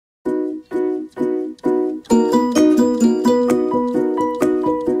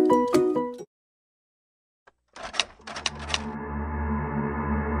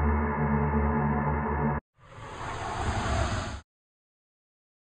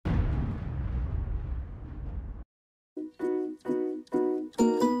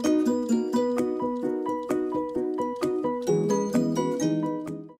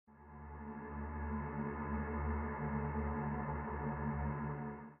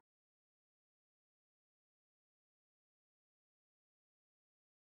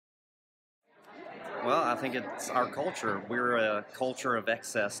Well, I think it's our culture. We're a culture of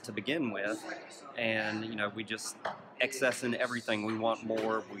excess to begin with, and we just excess in everything. We want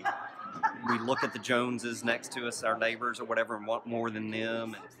more. We look at the Joneses next to us, our neighbors or whatever, and want more than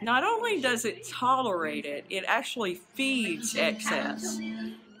them. Not only does it tolerate it, it actually feeds excess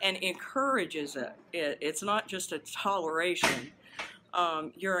and encourages it. It's not just a toleration.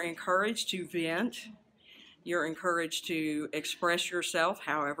 You're encouraged to vent. You're encouraged to express yourself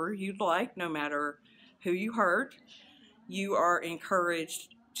however you'd like, no matter who you hurt. You are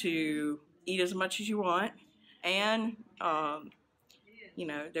encouraged to eat as much as you want. And,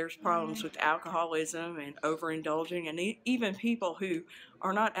 there's problems with alcoholism and overindulging. And even people who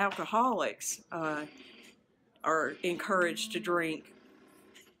are not alcoholics are encouraged to drink,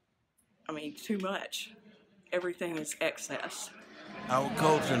 too much. Everything is excess. Our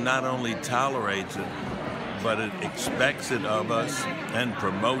culture not only tolerates it, but it expects it of us and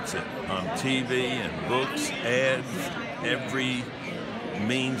promotes it on TV and books, ads, every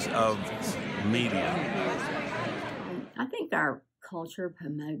means of media. I think our culture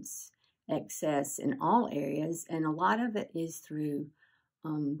promotes excess in all areas, and a lot of it is through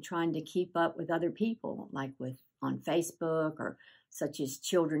trying to keep up with other people, like on Facebook, or such as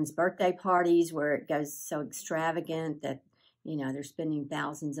children's birthday parties where it goes so extravagant that they're spending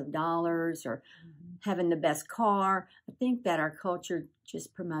thousands of dollars, or having the best car. I think that our culture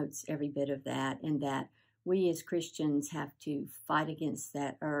just promotes every bit of that, and that we as Christians have to fight against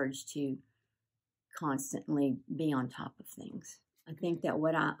that urge to constantly be on top of things. I think that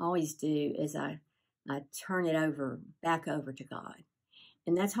what I always do is I turn it back over to God.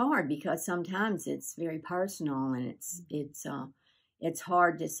 And that's hard because sometimes it's very personal, and it's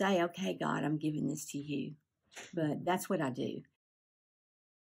hard to say, okay, God, I'm giving this to you. But that's what I do.